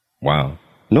 Wow.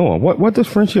 Noah, what does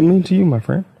friendship mean to you, my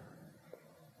friend?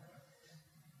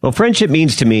 Well, friendship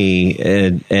means to me,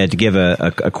 to give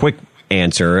a quick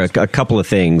answer, a couple of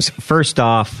things. First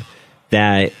off,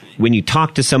 that when you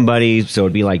talk to somebody, so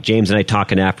it'd be like James and I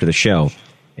talking after the show,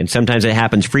 and sometimes it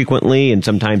happens frequently and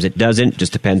sometimes it doesn't,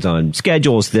 just depends on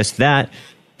schedules, this, that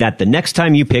the next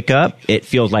time you pick up, it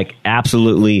feels like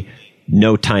absolutely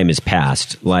no time has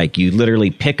passed. Like you literally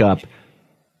pick up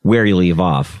where you leave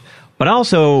off. But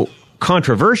also,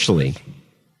 controversially,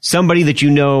 somebody that you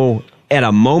know at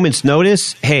a moment's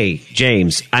notice, hey,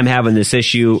 James, I'm having this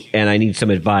issue and I need some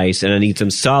advice and I need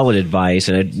some solid advice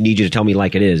and I need you to tell me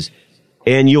like it is.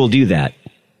 And you'll do that.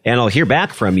 And I'll hear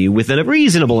back from you within a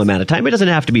reasonable amount of time. It doesn't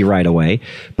have to be right away.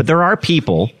 But there are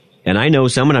people, and I know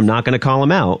some, and I'm not going to call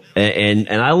them out, and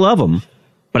I love them,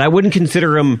 but I wouldn't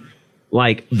consider them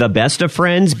like the best of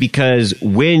friends, because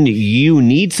when you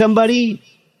need somebody,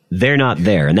 they're not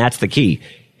there. And that's the key.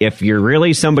 If you're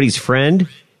really somebody's friend,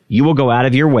 you will go out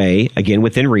of your way, again,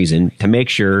 within reason, to make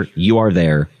sure you are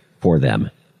there for them.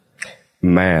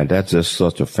 Man, that's just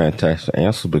such a fantastic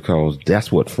answer, because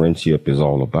that's what friendship is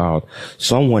all about.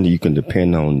 Someone you can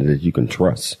depend on, that you can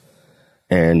trust.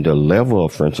 And the level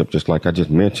of friendship, just like I just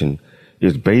mentioned,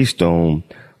 is based on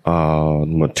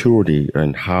maturity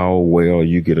and how well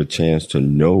you get a chance to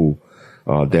know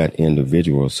that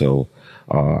individual. So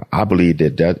I believe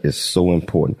that is so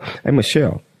important. And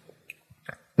Michelle,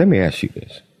 let me ask you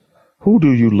this. Who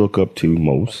do you look up to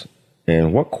most?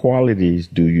 And what qualities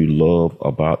do you love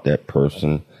about that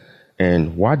person?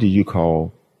 And why do you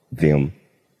call them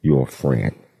your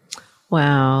friend?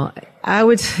 Wow. I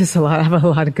have a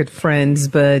lot of good friends,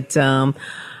 but I'm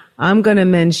going to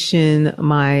mention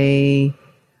my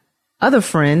other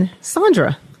friend,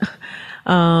 Sandra.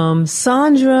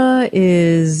 Sandra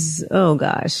is,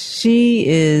 she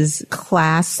is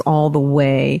class all the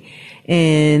way.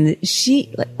 And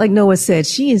she, like Noah said,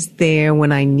 she is there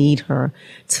when I need her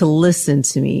to listen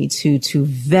to me, to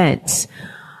vent.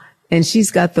 And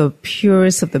she's got the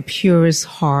purest of the purest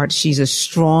heart. She's a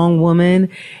strong woman.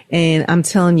 And I'm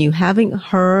telling you, having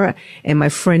her and my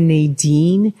friend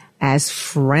Nadine as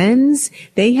friends,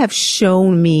 they have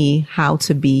shown me how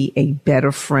to be a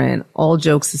better friend, all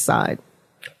jokes aside.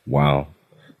 Wow.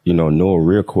 Noah,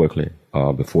 real quickly,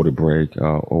 before the break,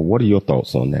 what are your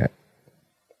thoughts on that?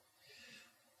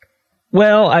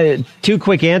 Well, two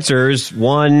quick answers.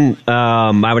 One,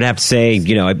 I would have to say,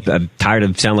 I'm tired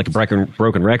of sounding like a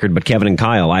broken record, but Kevin and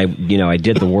Kyle, I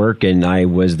did the work and I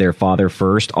was their father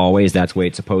first. Always, that's the way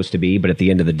it's supposed to be. But at the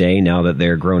end of the day, now that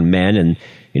they're grown men and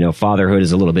fatherhood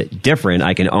is a little bit different.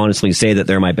 I can honestly say that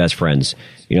they're my best friends.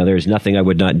 There's nothing I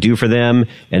would not do for them,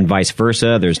 and vice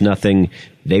versa. There's nothing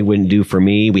they wouldn't do for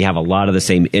me. We have a lot of the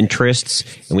same interests,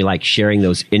 and we like sharing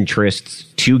those interests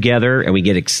together, and we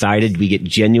get excited. We get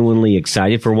genuinely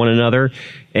excited for one another.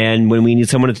 And when we need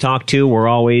someone to talk to, we're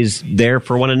always there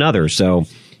for one another. So,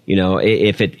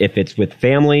 if it's with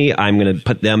family, I'm going to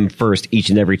put them first each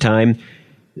and every time.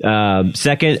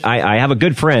 Second, I have a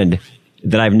good friend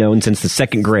that I've known since the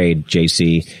second grade,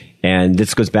 JC, and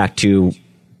this goes back to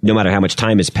no matter how much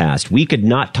time has passed. We could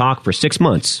not talk for 6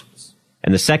 months.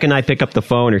 And the second I pick up the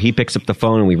phone or he picks up the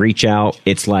phone and we reach out,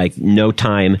 it's like no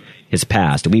time has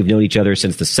passed. We've known each other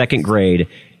since the second grade,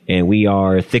 and we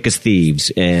are thick as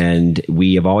thieves, and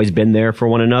we have always been there for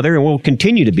one another, and we'll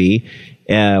continue to be.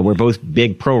 We're both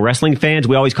big pro wrestling fans.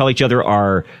 We always call each other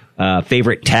our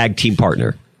favorite tag team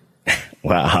partner.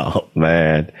 Wow,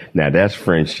 man. Now that's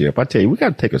friendship. I tell you, we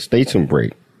got to take a station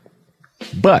break.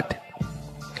 But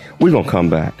we're going to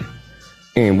come back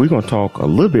and we're going to talk a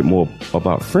little bit more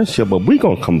about friendship, but we're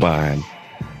going to combine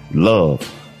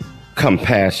love,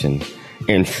 compassion,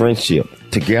 and friendship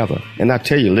together. And I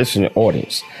tell you, listening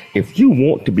audience, if you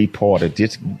want to be part of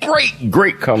this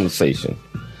great conversation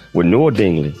with Noah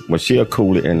Dingley, Michelle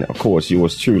Cooley, and of course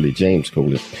yours truly, James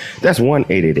Cooley, that's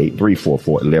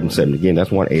 1-888-344-1170. Again, that's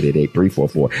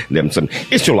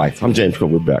 1-888-344-1170. It's Your Life. I'm James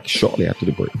Cooley. We're back shortly after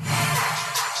the break.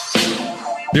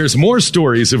 There's more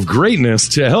stories of greatness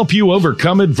to help you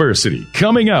overcome adversity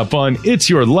coming up on It's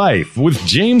Your Life with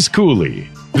James Cooley.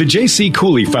 The J.C.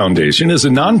 Cooley Foundation is a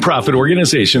nonprofit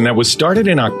organization that was started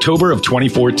in October of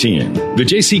 2014. The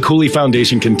J.C. Cooley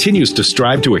Foundation continues to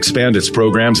strive to expand its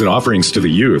programs and offerings to the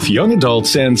youth, young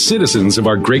adults, and citizens of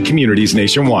our great communities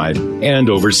nationwide and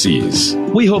overseas.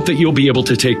 We hope that you'll be able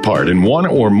to take part in one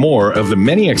or more of the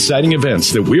many exciting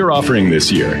events that we're offering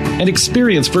this year and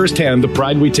experience firsthand the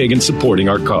pride we take in supporting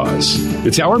our cause.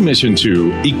 It's our mission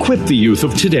to equip the youth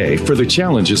of today for the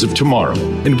challenges of tomorrow,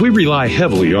 and we rely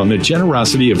heavily on the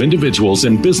generosity of individuals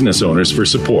and business owners for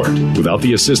support. Without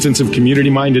the assistance of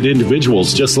community-minded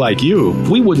individuals just like you,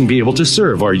 we wouldn't be able to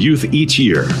serve our youth each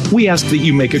year. We ask that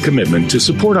you make a commitment to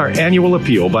support our annual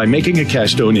appeal by making a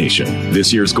cash donation.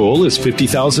 This year's goal is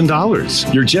 $50,000.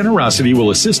 Your generosity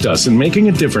will assist us in making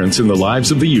a difference in the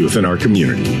lives of the youth in our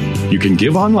community. You can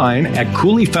give online at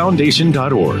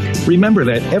CooleyFoundation.org. Remember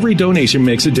that every donation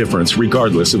makes a difference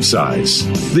regardless of size.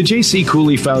 The J.C.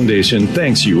 Cooley Foundation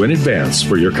thanks you in advance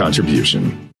for your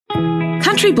contribution.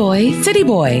 Country Boy, City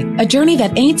Boy, A Journey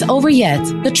That Ain't Over Yet,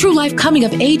 the true life coming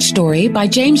of age story by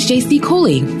James J.C.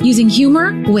 Cooley. Using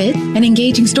humor, wit, and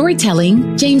engaging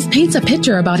storytelling, James paints a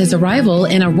picture about his arrival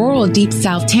in a rural deep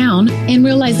south town and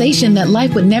realization that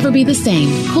life would never be the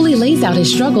same. Cooley lays out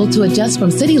his struggle to adjust from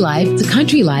city life to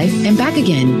country life and back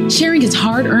again, sharing his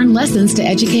hard-earned lessons to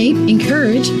educate,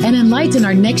 encourage, and enlighten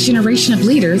our next generation of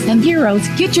leaders and heroes.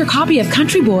 Get your copy of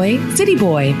Country Boy, City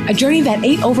Boy, A Journey That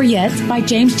Ain't Over Yet by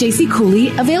James J.C. Cooley,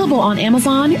 available on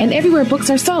Amazon and everywhere books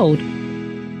are sold.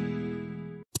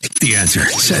 The Answer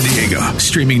San Diego,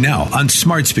 streaming now on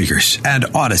smart speakers and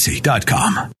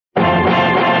Odyssey.com.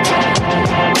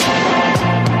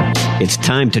 It's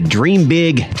time to dream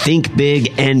big, think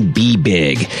big, and be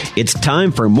big. It's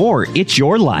time for more It's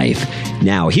Your Life.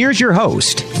 Now, here's your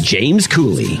host, James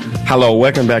Cooley. Hello,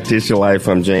 welcome back to It's Your Life.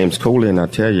 I'm James Cooley, and I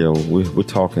tell you, we're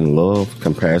talking love,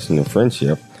 compassion, and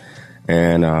friendship.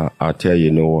 And I tell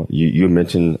you, Noah, you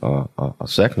mentioned a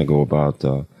second ago about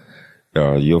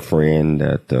your friend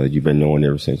that you've been knowing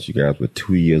ever since you guys were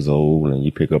 2 years old, and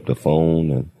you pick up the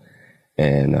phone,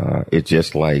 and it's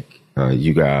just like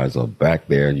you guys are back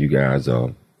there. You guys are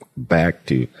back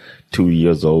to 2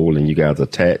 years old, and you guys are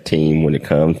tag team when it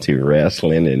comes to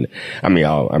wrestling. And I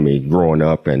mean, growing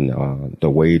up, and the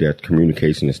way that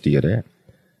communication is still there.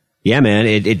 Yeah, man,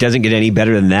 it doesn't get any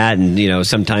better than that. And,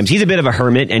 sometimes he's a bit of a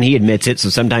hermit, and he admits it. So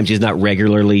sometimes he's not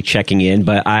regularly checking in.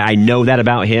 But I know that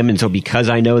about him. And so because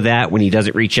I know that, when he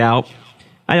doesn't reach out,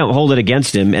 I don't hold it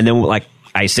against him. And then, like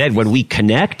I said, when we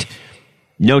connect,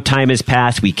 no time has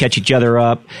passed. We catch each other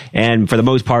up. And for the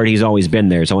most part, he's always been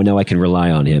there. So I know I can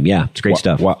rely on him. Yeah, it's great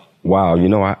stuff.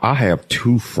 Wow. I have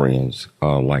two friends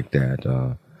like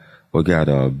that. We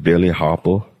got Billy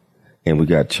Hopper, and we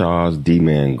got Charles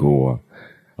D-Man Gore.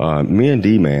 Me and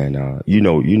D-Man, you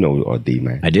know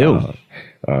D-Man. I do.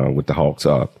 With the Hawks.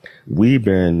 We've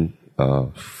been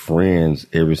friends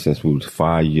ever since we was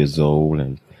 5 years old,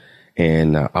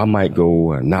 and I might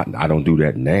go, I don't do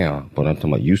that now, but I'm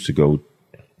talking about used to go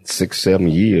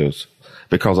 6-7 years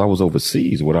because I was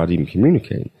overseas without even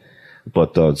communicating.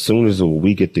 But as soon as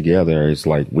we get together, it's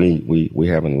like we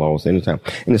haven't lost any time.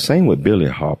 And the same with Billy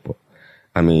Hopper.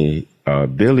 I mean,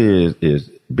 Billy is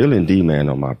Billy and D-Man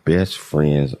are my best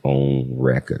friends on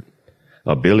record.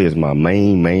 Billy is my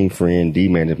main friend.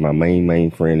 D-Man is my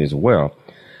main friend as well.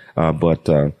 But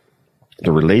the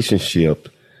relationship,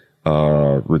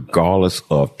 regardless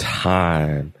of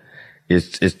time,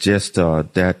 it's just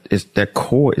that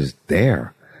core is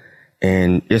there.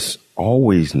 And it's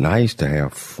always nice to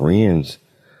have friends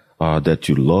that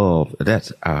you love.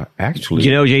 That's actually...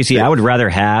 You know, JC, I would rather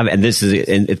have, and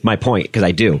it's my point, because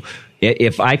I do,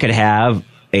 if I could have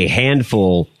a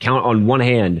handful, count on one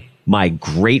hand, my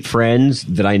great friends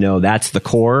that I know that's the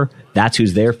core, that's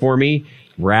who's there for me,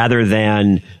 rather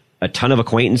than a ton of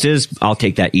acquaintances, I'll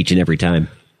take that each and every time.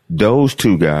 Those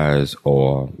two guys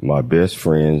are my best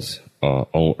friends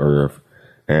on earth,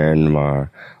 and my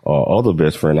other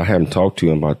best friend, I haven't talked to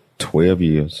him in about 12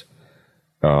 years.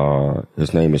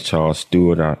 His name is Charles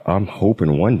Stewart. I'm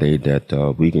hoping one day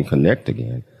that we can connect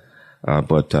again.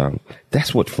 But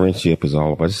that's what friendship is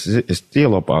all about. It's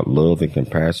still about love and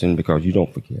compassion, because you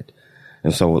don't forget.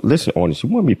 And so, listen, audience, you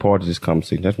want to be part of this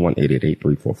conversation, that's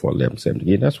 1-888-344-1170.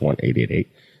 Again, that's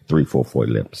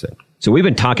 1-888-344-1170. So we've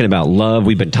been talking about love,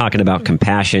 we've been talking about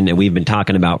compassion, and we've been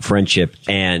talking about friendship.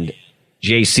 And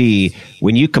JC,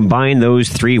 when you combine those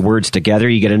three words together,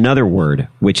 you get another word,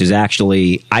 which is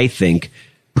actually, I think,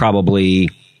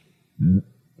 probably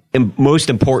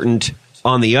most important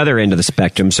on the other end of the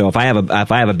spectrum. So if I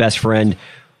have a best friend,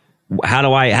 how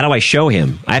do I show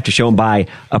him? I have to show him by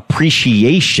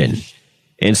appreciation.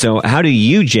 And so how do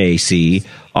you, JC,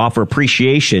 offer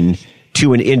appreciation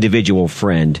to an individual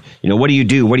friend? You know, what do you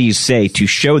do? What do you say to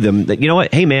show them that, you know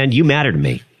what? Hey, man, you matter to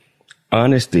me.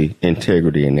 Honesty,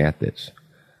 integrity, and ethics.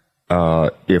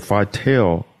 If I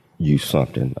tell you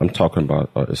something, I'm talking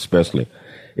about especially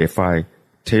if I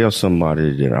tell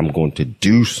somebody that I'm going to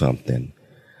do something,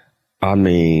 I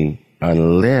mean,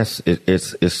 unless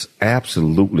it's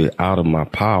absolutely out of my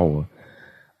power,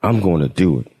 I'm going to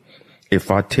do it. If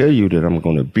I tell you that I'm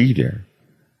going to be there,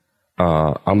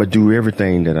 I'm going to do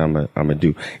everything that I'm going to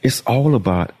do. It's all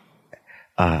about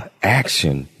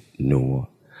action, Noah.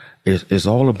 It's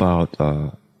all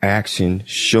about action,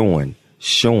 showing,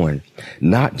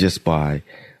 not just by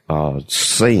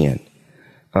saying.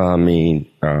 I mean,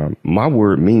 my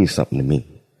word means something to me.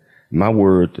 My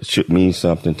word should mean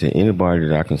something to anybody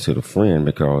that I consider friend,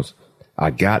 because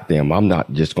I got them. I'm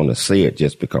not just going to say it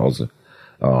just because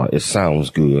it sounds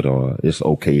good or it's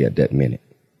okay at that minute.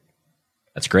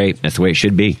 That's great. That's the way it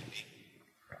should be.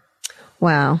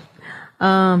 Wow.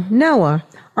 Noah,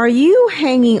 are you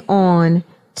hanging on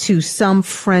to some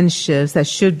friendships that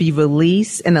should be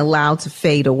released and allowed to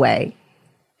fade away?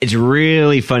 It's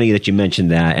really funny that you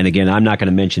mentioned that. And again, I'm not going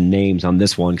to mention names on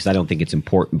this one because I don't think it's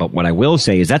important. But what I will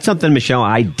say is that's something, Michelle,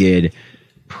 I did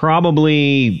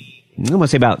probably, I'm going to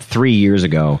say about 3 years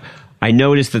ago. I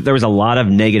noticed that there was a lot of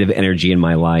negative energy in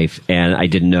my life and I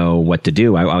didn't know what to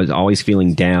do. I was always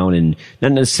feeling down and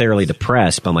not necessarily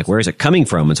depressed, but I'm like, where is it coming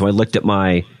from? And so I looked at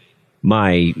my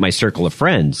circle of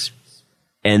friends,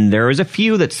 and there was a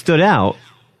few that stood out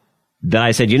that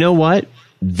I said, you know what?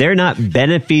 They're not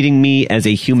benefiting me as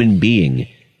a human being.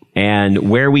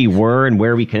 And where we were and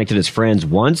where we connected as friends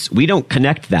once, we don't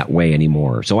connect that way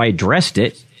anymore. So I addressed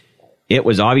it. It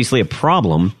was obviously a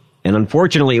problem. And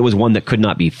unfortunately, it was one that could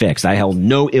not be fixed. I held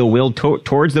no ill will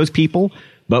towards those people.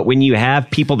 But when you have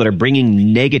people that are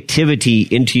bringing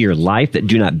negativity into your life that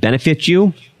do not benefit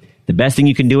you, the best thing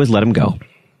you can do is let them go.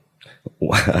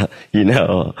 You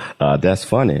know, that's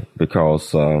funny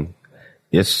because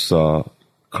it's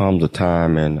comes a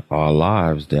time in our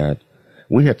lives that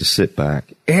we have to sit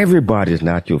back. Everybody's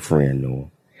not your friend, Noah.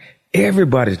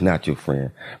 Everybody's not your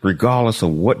friend, regardless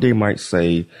of what they might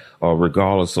say or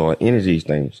regardless of any of these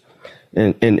things.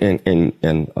 And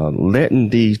letting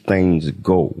these things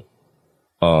go.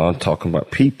 I'm talking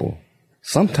about people.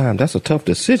 Sometimes that's a tough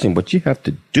decision, but you have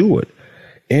to do it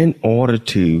in order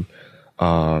to,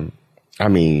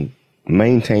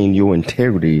 maintain your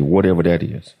integrity, whatever that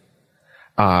is.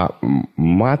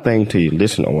 My thing to you,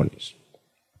 listen, audience,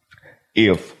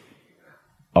 if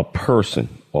a person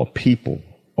or people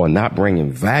are not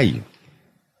bringing value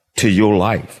to your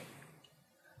life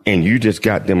and you just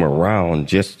got them around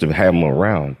just to have them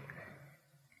around,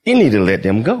 you need to let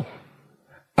them go.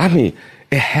 I mean,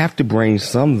 it have to bring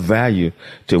some value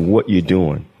to what you're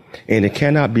doing, and it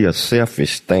cannot be a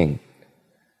selfish thing.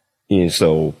 And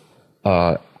so,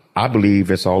 I believe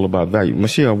it's all about value.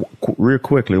 Michelle, real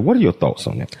quickly, what are your thoughts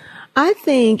on that? I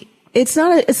think it's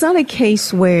not a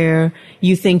case where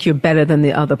you think you're better than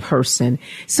the other person.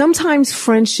 Sometimes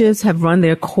friendships have run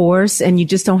their course and you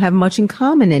just don't have much in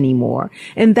common anymore.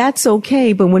 And that's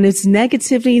okay. But when it's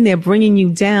negativity and they're bringing you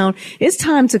down, it's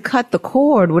time to cut the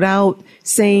cord without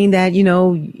saying that,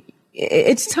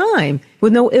 it's time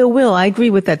with no ill will. I agree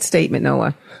with that statement,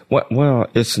 Noah. Well,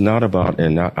 it's not about,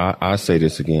 and I say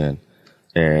this again,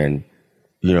 and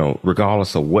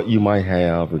regardless of what you might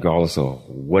have, regardless of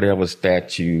whatever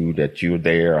statue that you're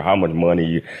there, how much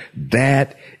money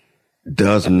that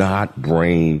does not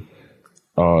bring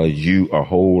you a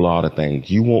whole lot of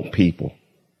things. You want people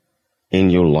in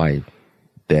your life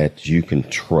that you can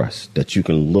trust, that you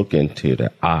can look into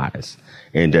their eyes,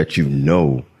 and that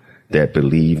that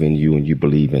believe in you and you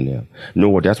believe in them.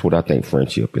 Noah, that's what I think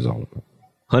friendship is all about.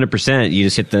 100%. You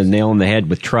just hit the nail on the head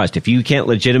with trust. If you can't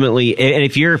legitimately, and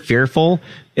if you're fearful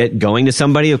at going to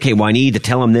somebody, okay, well, I need to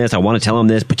tell them this, I want to tell them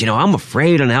this, but I'm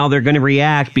afraid on how they're going to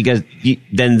react because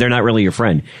then they're not really your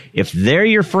friend. If they're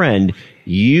your friend,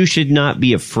 you should not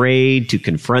be afraid to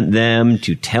confront them,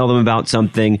 to tell them about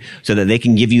something so that they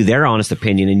can give you their honest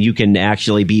opinion and you can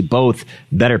actually be both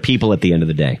better people at the end of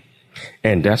the day.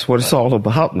 And that's what it's all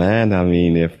about, man. I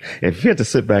mean, if you had to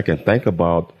sit back and think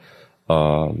about,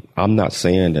 I'm not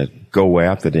saying that go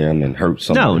after them and hurt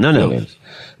somebody's feelings.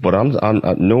 But I'm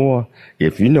Noah,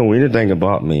 if you know anything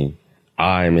about me,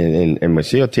 and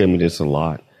Michelle tell me this a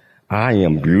lot, I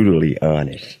am brutally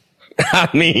honest.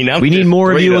 We need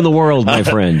more of you in the world, my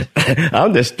friend.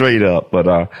 I'm just straight up, but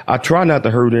I try not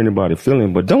to hurt anybody's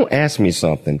feelings, but don't ask me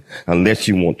something unless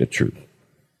you want the truth.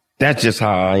 That's just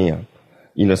how I am.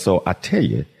 So I tell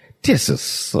you, this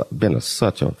has been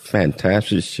such a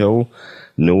fantastic show.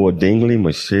 Noah Dingley,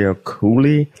 Michelle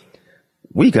Cooley.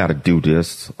 We got to do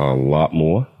this a lot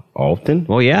more often.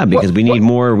 Well, yeah, because we need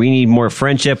more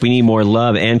friendship. We need more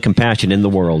love and compassion in the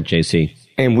world, JC.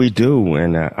 And we do.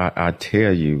 And I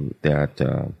tell you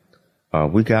that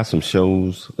we got some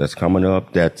shows that's coming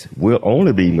up that will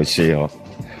only be Michelle,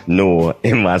 Noah,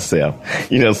 and myself.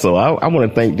 So I want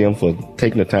to thank them for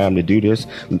taking the time to do this.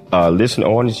 Listen,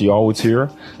 audience, you always here.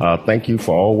 Thank you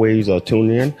for always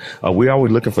tuning in. We're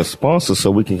always looking for sponsors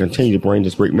so we can continue to bring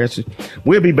this great message.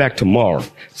 We'll be back tomorrow.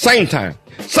 Same time,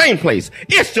 same place.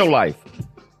 It's your life.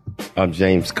 I'm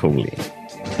James Cooley.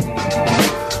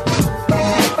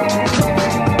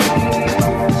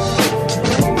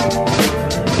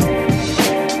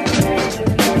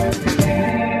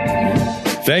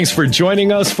 Thanks for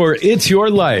joining us for It's Your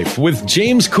Life with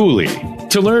James Cooley.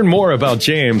 To learn more about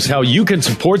James, how you can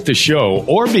support the show,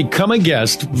 or become a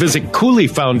guest, visit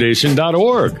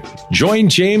CooleyFoundation.org. Join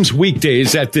James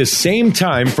weekdays at this same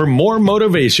time for more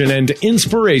motivation and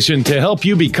inspiration to help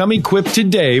you become equipped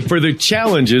today for the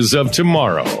challenges of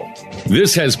tomorrow.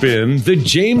 This has been The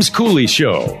James Cooley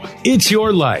Show. It's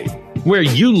Your Life, where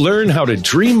you learn how to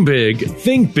dream big,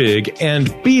 think big,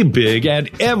 and be big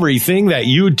at everything that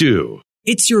you do.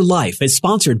 It's Your Life is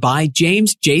sponsored by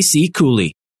James J.C.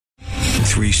 Cooley.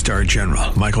 3-star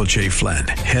General Michael J. Flynn,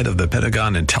 head of the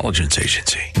Pentagon Intelligence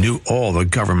Agency, knew all the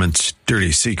government's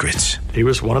dirty secrets. He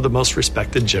was one of the most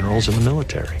respected generals in the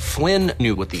military. Flynn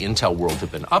knew what the intel world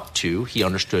had been up to. He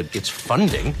understood its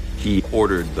funding. He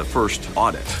ordered the first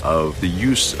audit of the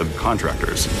use of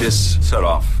contractors. This set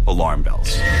off alarm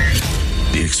bells.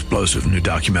 The explosive new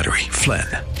documentary, Flynn,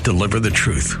 Deliver the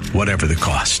Truth, Whatever the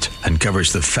Cost,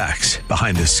 uncovers the facts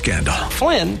behind this scandal.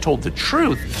 Flynn told the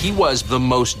truth. He was the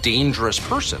most dangerous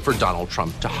person for Donald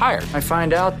Trump to hire. I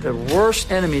find out the worst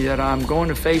enemy that I'm going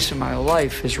to face in my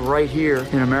life is right here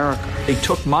in America. They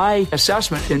took my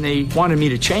assessment and they wanted me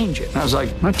to change it. And I was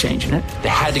like, I'm not changing it. They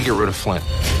had to get rid of Flynn.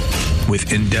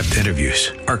 With in-depth interviews,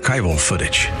 archival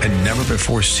footage, and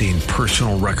never-before-seen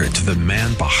personal records of the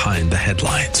man behind the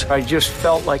headlines. I just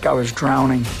felt like I was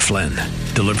drowning. Flynn,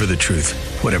 Deliver the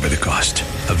Truth, Whatever the Cost.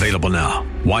 Available now.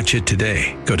 Watch it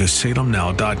today. Go to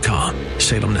salemnow.com.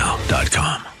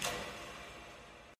 salemnow.com.